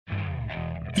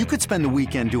You could spend the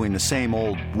weekend doing the same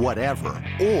old whatever,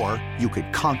 or you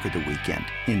could conquer the weekend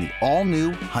in the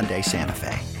all-new Hyundai Santa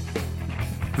Fe.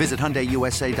 Visit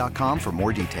HyundaiUSA.com for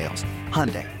more details.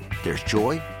 Hyundai, there's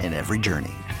joy in every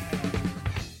journey.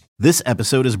 This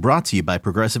episode is brought to you by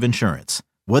Progressive Insurance.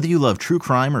 Whether you love true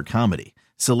crime or comedy,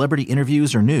 celebrity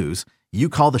interviews or news, you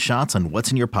call the shots on what's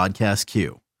in your podcast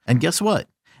queue. And guess what?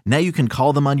 Now you can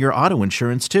call them on your auto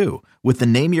insurance too with the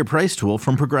Name Your Price tool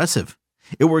from Progressive.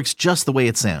 It works just the way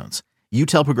it sounds. You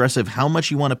tell Progressive how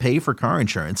much you want to pay for car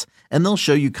insurance, and they'll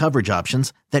show you coverage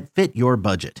options that fit your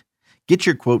budget. Get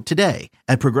your quote today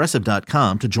at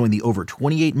Progressive.com to join the over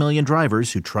 28 million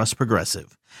drivers who trust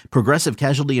Progressive. Progressive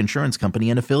Casualty Insurance Company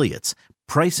and Affiliates.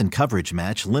 Price and coverage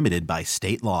match limited by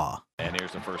state law. And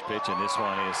here's the first pitch, and this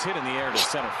one is hit in the air to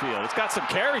center field. It's got some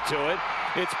carry to it.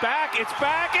 It's back,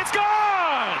 it's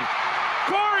gone!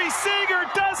 Corey Seager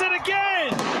does it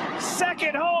again!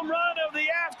 Second home run of the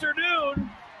afternoon,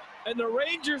 and the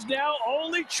Rangers now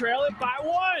only trail it by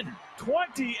one.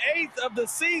 28th of the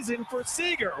season for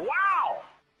Seager. Wow!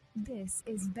 This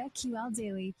is BetQL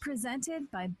Daily, presented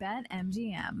by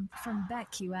BetMGM from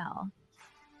BetQL.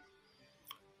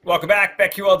 Welcome back.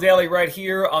 BetQL Daily right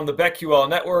here on the BetQL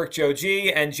Network. Joe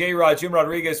G and J-Rod, Jim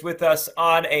Rodriguez with us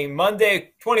on a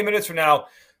Monday. 20 minutes from now,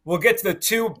 we'll get to the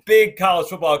two big college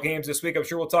football games this week. I'm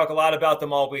sure we'll talk a lot about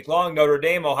them all week long. Notre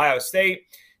Dame, Ohio State.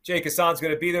 Jake Hassan's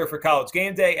going to be there for College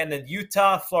Game Day. And then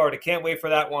Utah, Florida. Can't wait for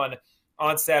that one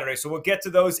on Saturday. So we'll get to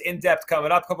those in-depth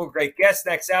coming up. A couple of great guests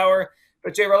next hour.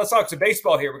 But J-Rod, let's talk some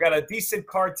baseball here. We got a decent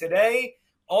card today.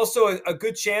 Also a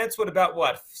good chance with about,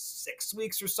 6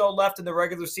 weeks or so left in the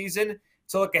regular season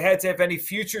to look ahead to if any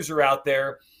futures are out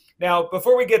there. Now,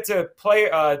 before we get to play,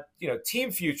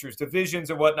 team futures, divisions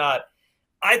and whatnot,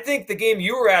 I think the game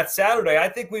you were at Saturday, I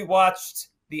think we watched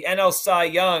the NL Cy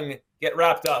Young get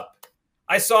wrapped up.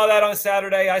 I saw that on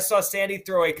Saturday. I saw Sandy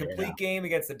throw a complete game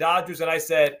against the Dodgers, and I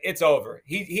said, it's over.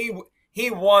 He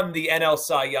won the NL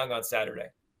Cy Young on Saturday.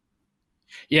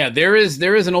 Yeah, there is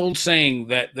an old saying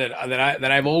that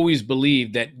I've always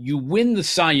believed, that you win the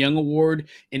Cy Young Award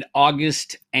in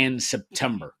August and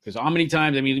September. Because how many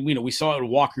times, we saw it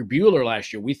with Walker Buehler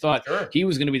last year. We thought he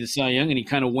was going to be the Cy Young, and he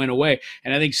kind of went away.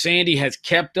 And I think Sandy has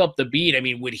kept up the beat.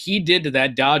 What he did to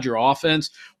that Dodger offense,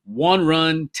 1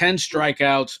 run, 10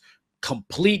 strikeouts,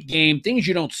 complete game, things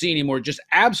you don't see anymore, just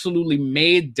absolutely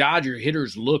made Dodger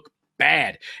hitters look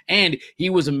bad. And he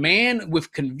was a man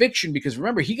with conviction, because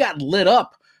remember, he got lit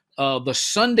up the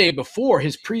Sunday before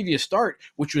his previous start,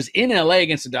 which was in LA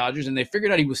against the Dodgers, and they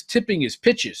figured out he was tipping his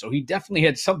pitches. So he definitely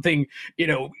had something,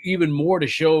 even more to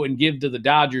show and give to the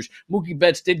Dodgers. Mookie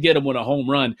Betts did get him with a home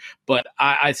run, but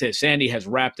I said Sandy has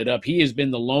wrapped it up. He has been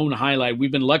the lone highlight.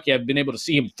 We've been lucky. I've been able to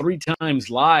see him 3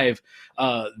 times live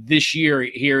this year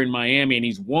here in Miami, and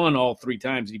he's won all 3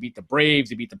 times. He beat the Braves,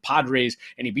 he beat the Padres,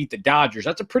 and he beat the Dodgers.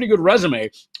 That's a pretty good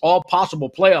resume, all possible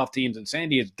playoff teams, and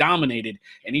Sandy has dominated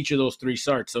in each of those 3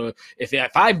 starts. So if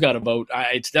I've got a vote,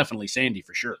 it's definitely Sandy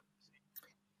for sure.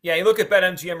 Yeah, you look at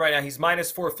BetMGM right now. He's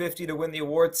minus 450 to win the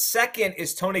award. Second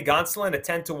is Tony Gonsolin at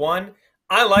 10-1.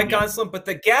 I like Gonsolin, but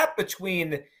the gap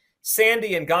between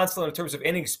Sandy and Gonsolin in terms of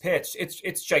innings pitched,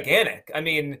 it's gigantic.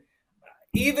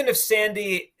 Even if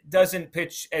Sandy doesn't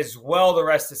pitch as well the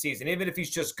rest of the season, even if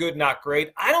he's just good, not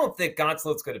great, I don't think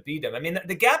Gonsolin's going to beat him.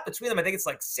 The gap between them, I think it's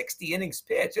like 60 innings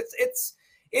pitched.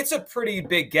 It's a pretty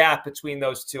big gap between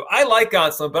those two. I like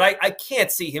Gonsolin, but I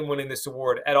can't see him winning this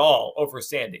award at all over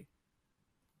Sandy.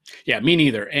 Yeah, me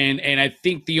neither. And I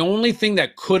think the only thing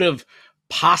that could have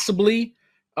possibly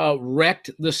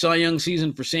wrecked the Cy Young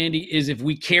season for Sandy is if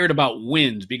we cared about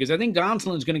wins, because I think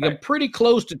Gonsolin's going to get pretty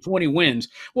close to 20 wins.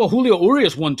 Well, Julio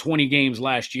Urias won 20 games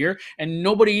last year, and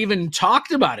nobody even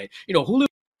talked about it. Julio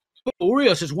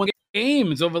Urias has won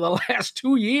games over the last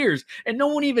 2 years, and no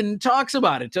one even talks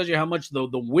about it. It tells you how much the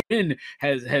win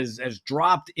has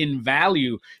dropped in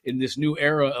value in this new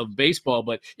era of baseball.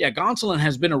 But yeah, Gonsolin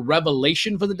has been a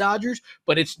revelation for the Dodgers,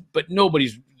 but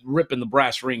nobody's ripping the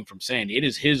brass ring from Sandy. It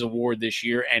is his award this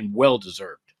year, and well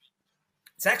deserved.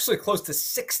 It's actually close to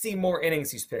 60 more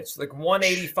innings he's pitched, like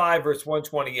 185 versus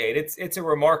 128. It's a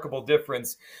remarkable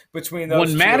difference between those When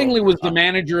two. Mattingly was the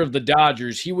manager of the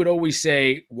Dodgers, he would always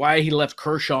say why he left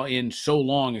Kershaw in so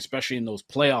long, especially in those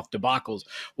playoff debacles,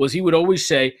 was he would always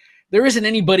say, there isn't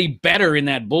anybody better in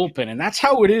that bullpen. And that's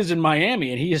how it is in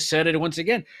Miami. And he has said it once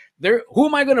again. Who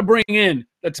am I going to bring in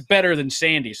that's better than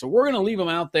Sandy? So we're going to leave him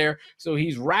out there. So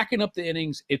he's racking up the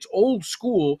innings. It's old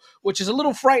school, which is a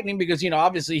little frightening because,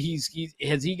 obviously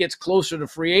as he gets closer to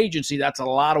free agency, that's a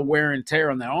lot of wear and tear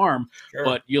on the arm. Sure.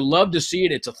 But you love to see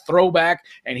it. It's a throwback,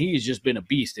 and he has just been a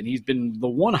beast. And he's been the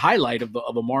one highlight of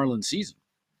a Marlins season.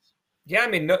 Yeah, I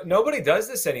mean, nobody does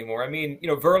this anymore. I mean,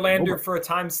 Verlander Nobody. for a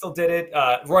time still did it.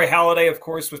 Roy Halladay, of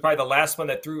course, was probably the last one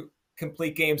that threw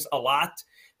complete games a lot.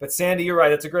 But Sandy, you're right.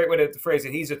 That's a great way to phrase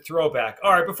it. He's a throwback.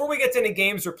 All right, before we get to any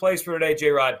games or plays for today,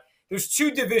 J-Rod, there's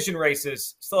 2 division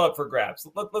races still up for grabs.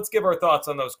 Let's give our thoughts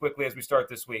on those quickly as we start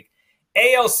this week.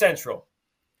 AL Central,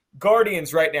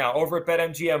 Guardians right now over at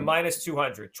BetMGM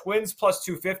 -200. Twins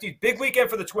 +250. Big weekend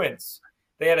for the Twins.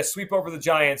 They had a sweep over the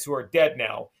Giants, who are dead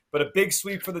now, but a big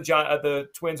sweep for the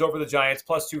Twins over the Giants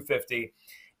 +250.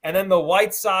 And then the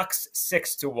White Sox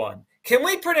 6-1. Can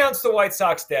we pronounce the White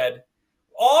Sox dead?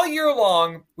 All year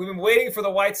long, we've been waiting for the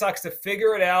White Sox to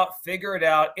figure it out.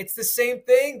 It's the same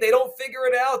thing. They don't figure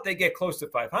it out. They get close to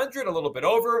 500, a little bit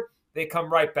over. They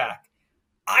come right back.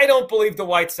 I don't believe the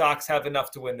White Sox have enough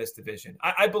to win this division.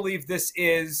 I believe this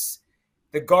is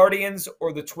the Guardians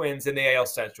or the Twins in the AL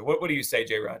Central. What do you say,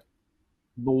 J-Rod?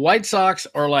 The White Sox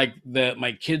are like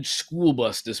my kid's school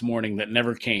bus this morning that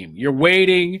never came. You're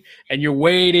waiting and you're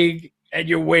waiting and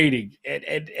you're waiting.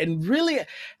 And really,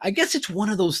 I guess it's one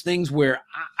of those things where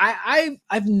I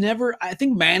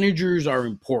think managers are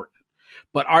important,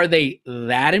 but are they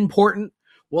that important?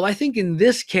 Well, I think in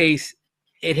this case,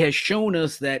 it has shown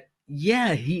us that,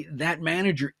 yeah, that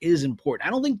manager is important.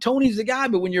 I don't think Tony's the guy,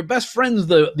 but when your best friend's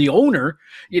the owner,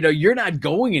 you're not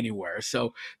going anywhere.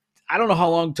 So I don't know how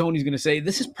long Tony's going to say.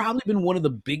 This has probably been one of the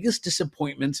biggest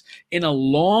disappointments in a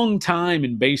long time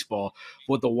in baseball,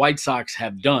 what the White Sox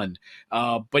have done.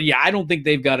 But yeah, I don't think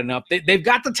they've got enough. They've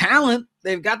got the talent.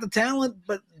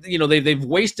 But they've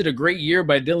wasted a great year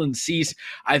by Dylan Cease.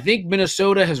 I think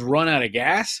Minnesota has run out of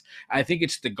gas. I think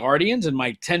it's the Guardians, and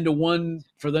my 10-1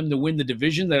 for them to win the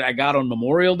division that I got on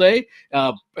Memorial Day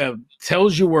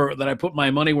tells you that I put my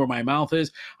money where my mouth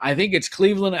is. I think it's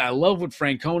Cleveland. I love what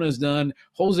Francona's done.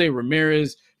 Jose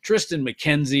Ramirez, Tristan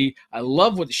McKenzie. I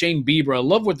love what Shane Bieber. I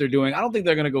love what they're doing. I don't think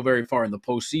they're going to go very far in the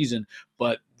postseason,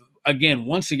 but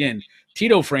once again,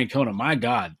 Tito Francona, my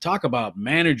God, talk about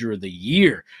manager of the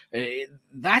year.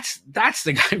 That's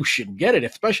the guy who should get it,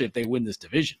 especially if they win this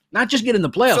division. Not just get in the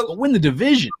playoffs, but win the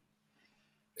division.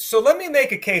 So let me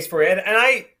make a case for you. And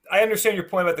I understand your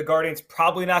point about the Guardians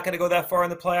probably not going to go that far in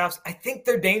the playoffs. I think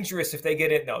they're dangerous if they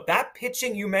get in, though. That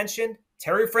pitching you mentioned,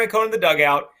 Terry Francona in the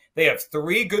dugout, they have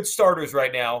 3 good starters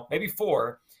right now, maybe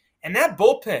 4. And that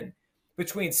bullpen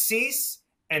between Cease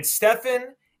and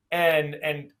Stephan and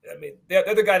I mean, the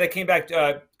other guy that came back,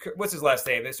 what's his last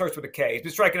name? It starts with a K. He's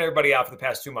been striking everybody out for the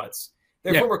past 2 months.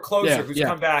 Their former closer who's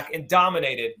come back and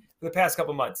dominated for the past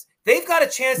couple months. They've got a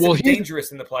chance to be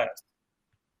dangerous in the playoffs.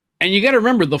 And you got to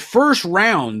remember, the first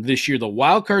round this year, the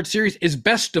wild card series, is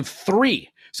best of 3.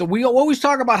 So we always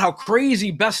talk about how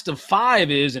crazy best of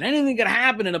 5 is, and anything can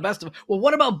happen in a best of. Well,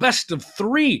 what about best of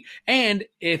 3? And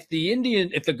if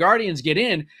the Guardians get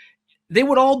in, they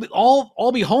would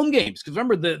all be home games, because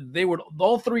remember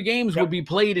all 3 games would be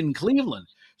played in Cleveland.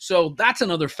 So that's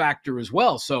another factor as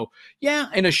well. So yeah,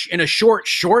 in a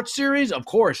short series, of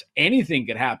course, anything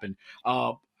could happen.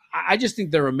 I just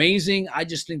think they're amazing. I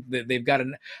just think that they've got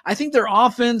I think their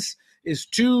offense is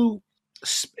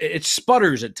it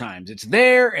sputters at times. It's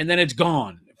there and then it's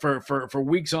gone for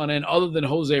weeks on end, other than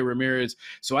Jose Ramirez.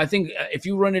 So I think if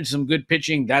you run into some good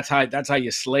pitching, that's how you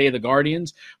slay the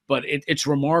Guardians. But it's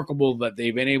remarkable that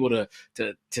they've been able to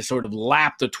sort of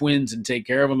lap the Twins and take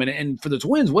care of them. And for the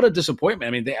Twins, what a disappointment.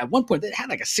 I mean, at one point they had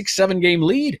like a 6-7 game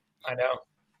lead. I know.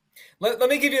 Let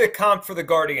me give you the comp for the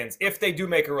Guardians if they do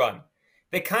make a run.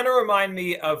 They kind of remind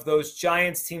me of those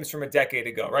Giants teams from a decade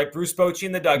ago, right? Bruce Bochy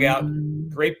in the dugout,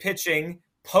 great pitching.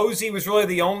 Posey was really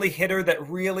the only hitter that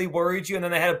really worried you, and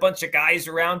then they had a bunch of guys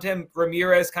around him.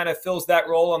 Ramirez kind of fills that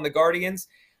role on the Guardians.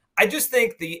 I just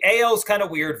think the AL is kind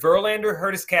of weird. Verlander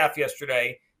hurt his calf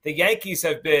yesterday. The Yankees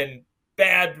have been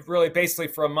bad really basically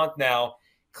for a month now.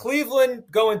 Cleveland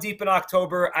going deep in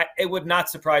October, it would not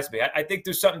surprise me. I think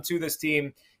there's something to this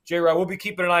team. J-Rod, we'll be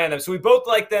keeping an eye on them. So we both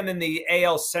like them in the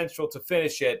AL Central to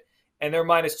finish it, and they're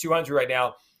 -200 right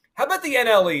now. How about the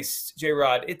NL East,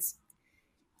 J-Rod? It's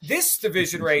this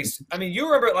division race. I mean, you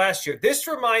remember it last year. This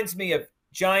reminds me of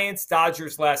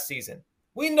Giants-Dodgers last season.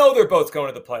 We know they're both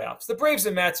going to the playoffs. The Braves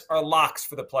and Mets are locks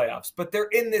for the playoffs, but they're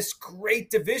in this great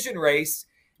division race.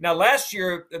 Now, last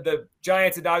year, the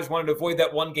Giants and Dodgers wanted to avoid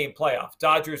that one-game playoff.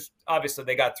 Dodgers, obviously,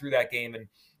 they got through that game and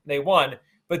they won.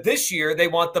 But this year, they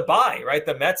want the bye, right?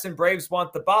 The Mets and Braves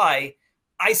want the bye.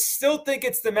 I still think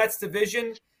it's the Mets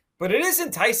division, but it is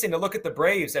enticing to look at the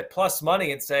Braves at plus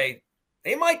money and say,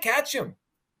 they might catch them.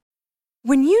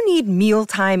 When you need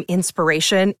mealtime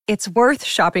inspiration, it's worth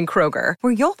shopping Kroger,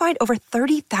 where you'll find over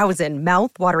 30,000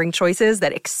 mouth-watering choices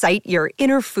that excite your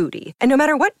inner foodie. And no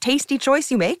matter what tasty choice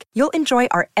you make, you'll enjoy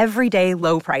our everyday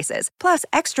low prices, plus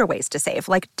extra ways to save,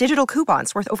 like digital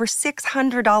coupons worth over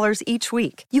 $600 each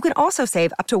week. You can also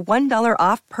save up to $1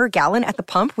 off per gallon at the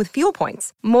pump with fuel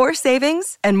points. More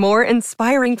savings and more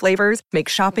inspiring flavors make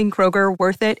shopping Kroger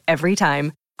worth it every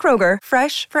time. Kroger,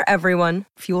 fresh for everyone.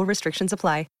 Fuel restrictions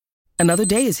apply. Another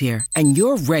day is here, and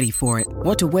you're ready for it.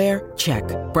 What to wear? Check.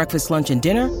 Breakfast, lunch, and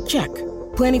dinner? Check.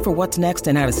 Planning for what's next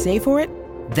and how to save for it?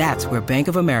 That's where Bank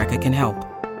of America can help.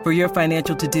 For your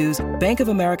financial to-dos, Bank of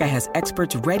America has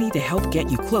experts ready to help get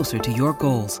you closer to your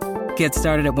goals. Get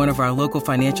started at one of our local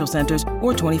financial centers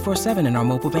or 24/7 in our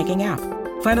mobile banking app.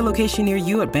 Find a location near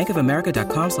you at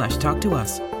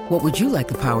bankofamerica.com/talktous. What would you like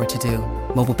the power to do?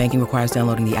 Mobile banking requires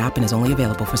downloading the app and is only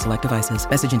available for select devices.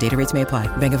 Message and data rates may apply.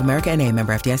 Bank of America N.A.,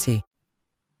 member FDIC.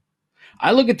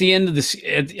 I look at the end of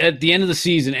at the end of the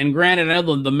season, and granted, I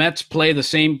know the Mets play the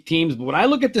same teams, but when I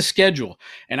look at the schedule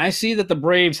and I see that the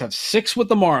Braves have 6 with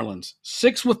the Marlins,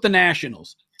 6 with the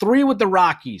Nationals, 3 with the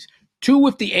Rockies, 2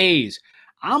 with the A's,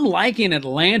 I'm liking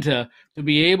Atlanta to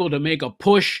be able to make a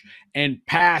push and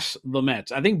pass the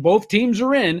Mets. I think both teams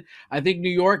are in. I think New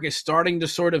York is starting to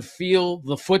sort of feel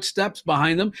the footsteps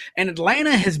behind them, and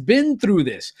Atlanta has been through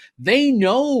this. They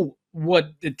know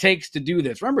what it takes to do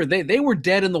this. Remember, they were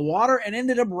dead in the water and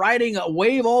ended up riding a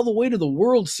wave all the way to the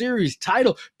World Series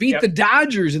title, beat the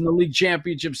Dodgers in the League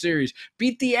Championship Series,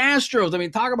 beat the Astros. I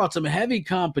mean, talk about some heavy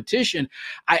competition.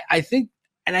 I think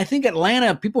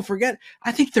Atlanta, people forget,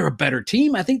 I think they're a better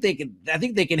team. I think they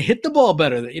can hit the ball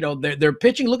better. You know, they're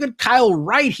pitching. Look at Kyle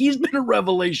Wright. He's been a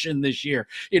revelation this year.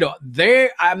 You know,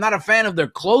 I'm not a fan of their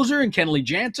closer and Kenley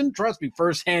Jansen. Trust me,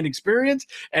 firsthand experience.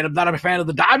 And I'm not a fan of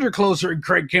the Dodger closer and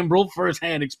Craig Kimbrell,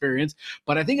 firsthand experience.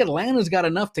 But I think Atlanta's got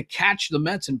enough to catch the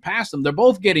Mets and pass them. They're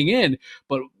both getting in.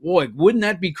 But boy, wouldn't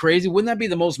that be crazy? Wouldn't that be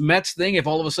the most Mets thing if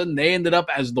all of a sudden they ended up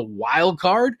as the wild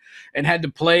card and had to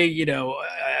play,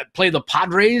 play the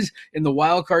Padres in the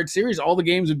wild card series? All the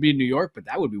games would be in New York, but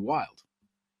that would be wild.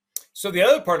 So the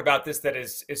other part about this that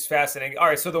is fascinating. All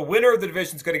right, so the winner of the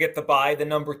division is going to get the bye, the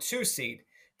number 2 seed.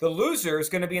 The loser is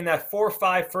going to be in that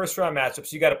 4-5 first-round matchup.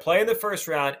 So you got to play in the first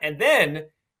round, and then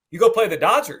you go play the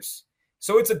Dodgers.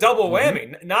 So it's a double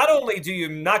whammy. Not only do you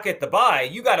not get the bye,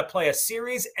 you got to play a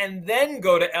series and then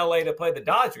go to L.A. to play the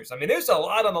Dodgers. I mean, there's a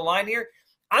lot on the line here.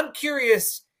 I'm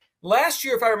curious. Last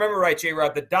year, if I remember right,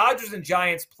 J-Rod, the Dodgers and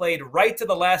Giants played right to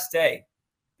the last day,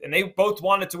 and they both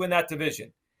wanted to win that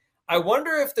division. I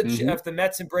wonder if the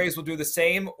Mets and Braves will do the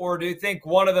same, or do you think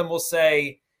one of them will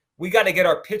say, we got to get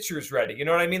our pitchers ready? You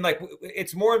know what I mean? Like,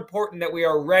 it's more important that we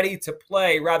are ready to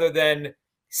play rather than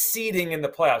seeding in the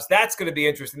playoffs. That's going to be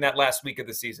interesting that last week of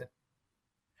the season.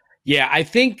 Yeah, I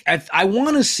think I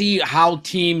want to see how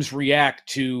teams react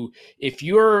to, if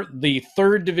you're the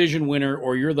third division winner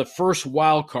or you're the first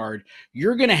wild card,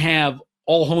 you're going to have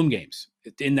all home games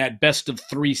in that best of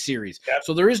 3 series. Yep.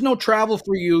 So there is no travel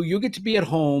for you. You get to be at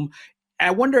home.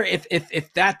 I wonder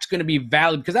if that's going to be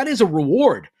valid, because that is a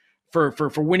reward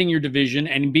for winning your division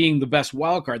and being the best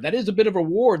wild card. That is a bit of a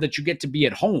reward that you get to be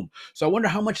at home. So I wonder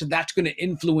how much of that's going to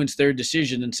influence their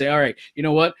decision and say, all right, you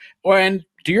know what? And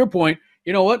to your point,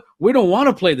 you know what? We don't want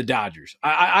to play the Dodgers.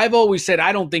 I've always said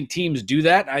I don't think teams do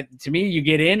that. To me, you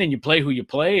get in and you play who you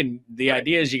play, and the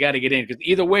idea is you got to get in, because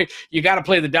either way, you got to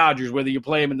play the Dodgers, whether you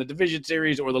play them in the division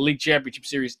series or the League Championship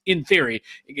Series. In theory,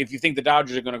 if you think the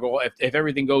Dodgers are going to go, if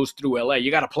everything goes through LA, you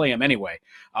got to play them anyway.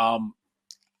 I'm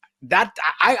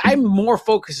more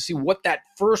focused to see what that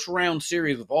first round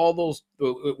series with all those,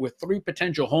 with 3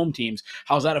 potential home teams,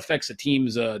 how that affects a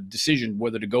team's decision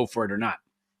whether to go for it or not.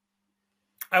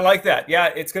 I like that. Yeah,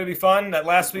 it's going to be fun. That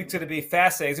last week's going to be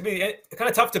fascinating. It's going to be kind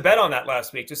of tough to bet on that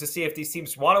last week, just to see if these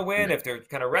teams want to win, if they're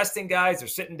kind of resting guys, they're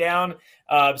sitting down.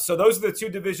 So those are the 2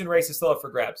 division races still up for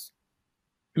grabs.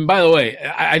 And by the way,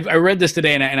 I read this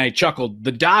today and I chuckled.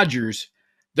 The Dodgers,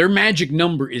 their magic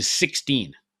number is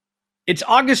 16. It's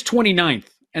August 29th,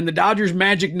 and the Dodgers'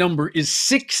 magic number is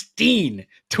 16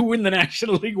 to win the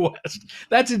National League West.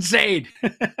 That's insane.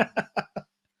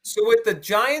 So with the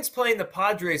Giants playing the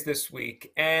Padres this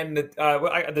week, and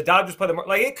the Dodgers play them,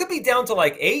 like, it could be down to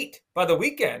like 8 by the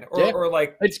weekend, or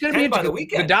like it's going to be by the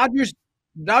weekend. The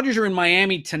Dodgers are in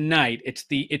Miami tonight. It's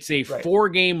a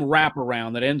 4-game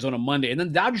wraparound that ends on a Monday, and then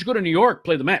the Dodgers go to New York,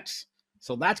 play the Mets.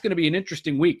 So that's going to be an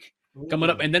interesting week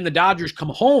coming up, and then the Dodgers come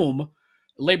home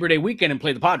Labor Day weekend and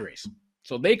play the Padres.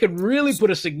 So they could really put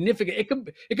a significant.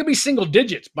 It could be single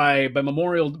digits by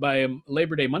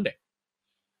Labor Day Monday.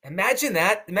 Imagine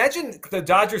that. Imagine the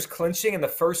Dodgers clinching in the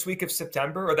first week of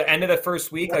September or the end of the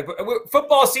first week. Like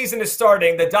football season is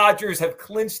starting. The Dodgers have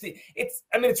clinched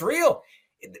it's real.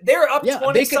 They're up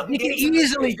 20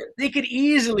 They could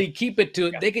easily keep it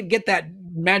to they could get that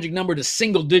magic number to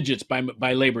single digits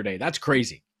by Labor Day. That's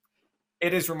crazy.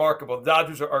 It is remarkable. The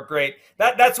Dodgers are great.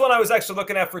 That's one I was actually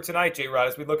looking at for tonight, J-Rod,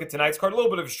 as we look at tonight's card. A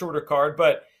little bit of a shorter card,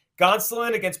 but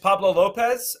Gonsolin against Pablo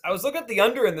Lopez. I was looking at the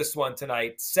under in this one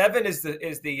tonight. 7 is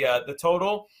the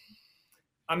total.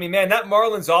 I mean, man, that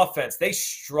Marlins offense, they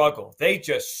struggle. They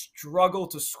just struggle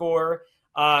to score.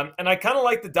 And I kind of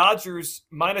like the Dodgers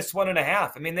minus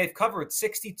 1.5. I mean, they've covered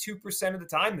 62% of the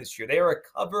time this year. They are a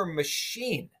cover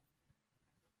machine.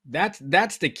 That's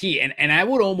the key. And I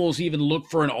would almost even look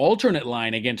for an alternate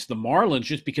line against the Marlins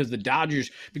just because the Dodgers,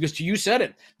 because you said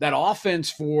it, that offense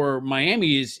for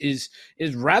Miami is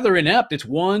rather inept. It's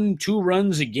 1-2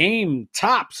 runs a game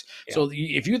tops. Yeah. So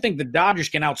if you think the Dodgers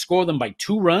can outscore them by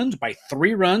 2 runs, by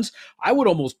 3 runs, I would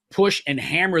almost push and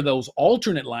hammer those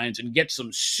alternate lines and get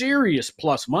some serious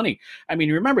plus money. I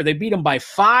mean, remember, they beat them by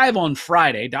 5 on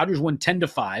Friday. Dodgers won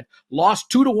 10-5,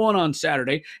 lost 2-1 on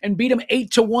Saturday, and beat them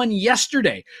 8-1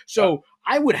 yesterday. So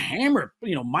I would hammer,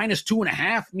 minus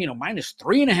 2.5, minus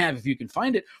 3.5 if you can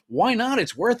find it. Why not?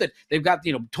 It's worth it. They've got,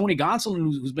 Tony Gonsolin,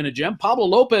 who's been a gem. Pablo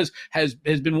Lopez has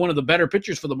been one of the better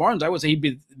pitchers for the Marlins. I would say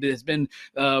has been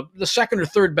the second or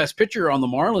third best pitcher on the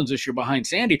Marlins this year behind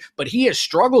Sandy, but he has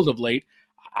struggled of late.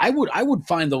 I would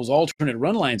find those alternate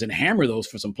run lines and hammer those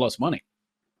for some plus money.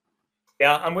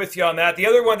 Yeah, I'm with you on that. The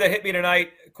other one that hit me tonight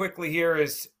quickly here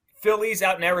is Phillies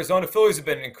out in Arizona. Phillies have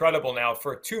been incredible now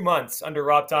for 2 months under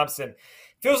Rob Thompson.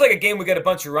 Feels like a game we get a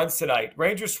bunch of runs tonight.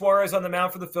 Ranger Suarez on the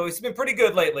mound for the Phillies. He's been pretty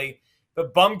good lately.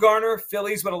 But Bumgarner,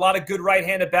 Phillies with a lot of good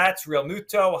right-handed bats. Real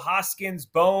Muto, Hoskins,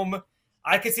 Bohm.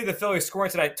 I could see the Phillies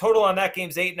scoring tonight. Total on that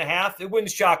game's 8.5. It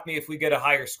wouldn't shock me if we get a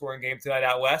higher scoring game tonight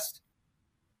out west.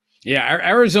 Yeah,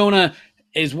 Arizona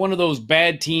is one of those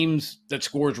bad teams that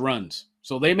scores runs.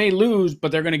 So they may lose,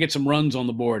 but they're going to get some runs on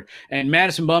the board. And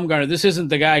Madison Bumgarner, this isn't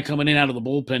the guy coming in out of the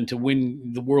bullpen to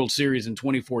win the World Series in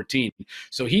 2014.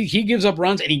 So he gives up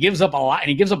runs, and he gives up a lot, and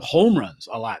he gives up home runs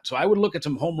a lot. So I would look at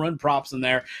some home run props in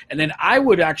there. And then I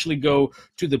would actually go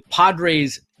to the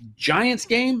Padres-Giants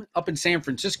game up in San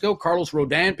Francisco. Carlos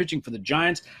Rodon pitching for the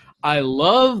Giants. I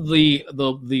love the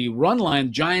run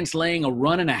line. Giants laying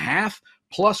 1.5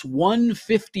 plus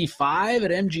 155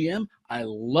 at MGM. I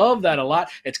love that a lot.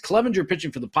 It's Clevenger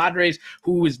pitching for the Padres,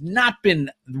 who has not been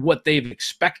what they've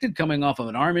expected coming off of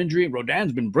an arm injury.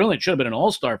 Rodon's been brilliant. Should have been an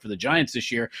all-star for the Giants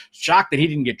this year. Shocked that he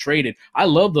didn't get traded. I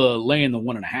love the laying the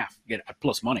 1.5, get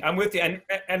plus money. I'm with you. And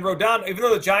Rodon, even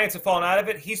though the Giants have fallen out of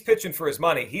it, he's pitching for his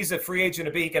money. He's a free agent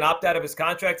to be. He can opt out of his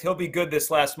contract. He'll be good this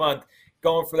last month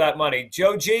going for that money.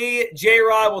 Joe G,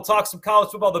 J-Rod, we'll talk some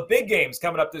college football. The big games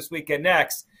coming up this weekend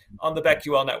next on the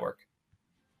BetQL Network.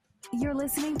 You're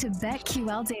listening to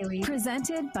BetQL Daily,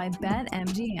 presented by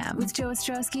BetMGM, with Joe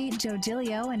Ostrowski, Joe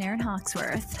Giglio, and Aaron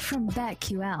Hawksworth from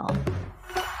BetQL.